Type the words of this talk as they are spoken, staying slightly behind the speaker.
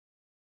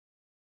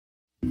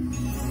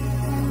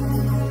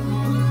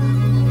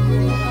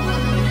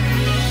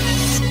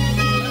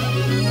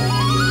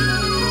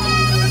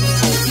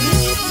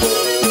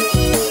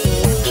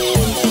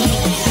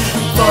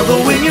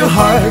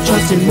heart,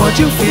 trusting what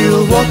you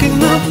feel, walking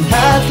the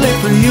path lit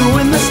for you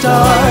in the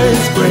stars.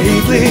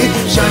 Bravely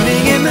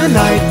shining in the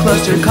night,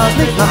 clustered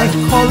cosmic light,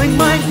 calling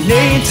my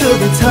name till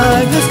the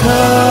time has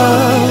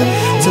come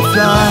to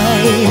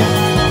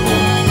fly.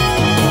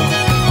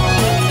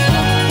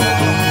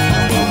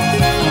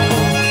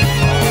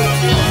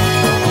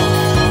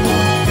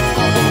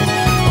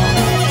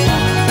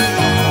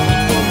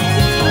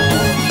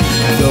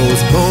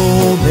 Those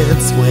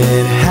moments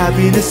when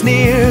happiness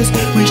nears,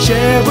 we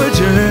share a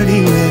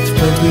journey with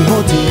friends we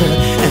hold dear,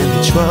 and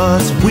the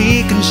trust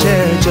we can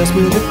share just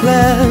with a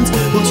glance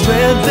will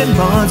strengthen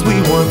bonds we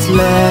once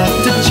left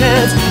to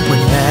chance. When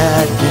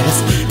madness,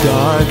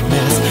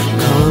 darkness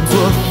comes,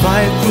 we'll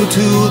fight through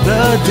to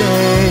the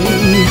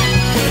day,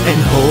 and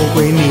hope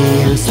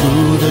renews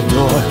through the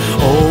door,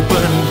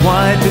 open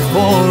wide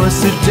before us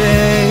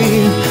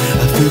today.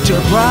 A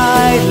future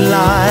bright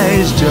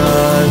lies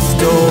just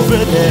over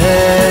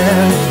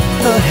there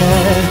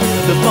ahead.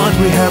 The bond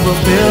we have will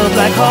fill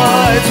black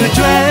hearts with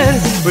dread.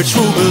 We're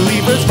true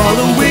believers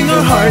following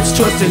our hearts,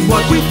 trusting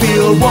what we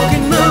feel,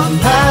 walking the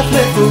path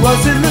lit for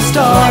us in the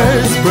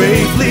stars.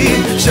 Bravely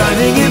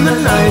shining in the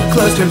night,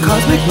 clustered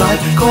cosmic light,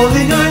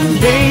 calling our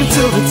name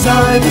till the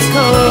time has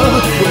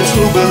come. We're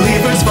true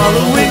believers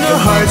following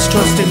our hearts,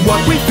 trusting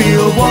what we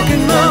feel,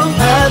 walking the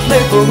path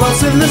lit for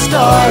us in the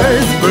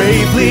stars.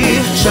 Bravely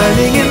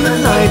shining in the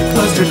night,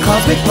 clustered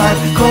cosmic light,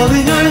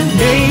 calling our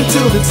name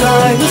till the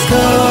time has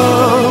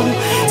come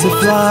to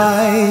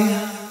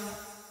fly.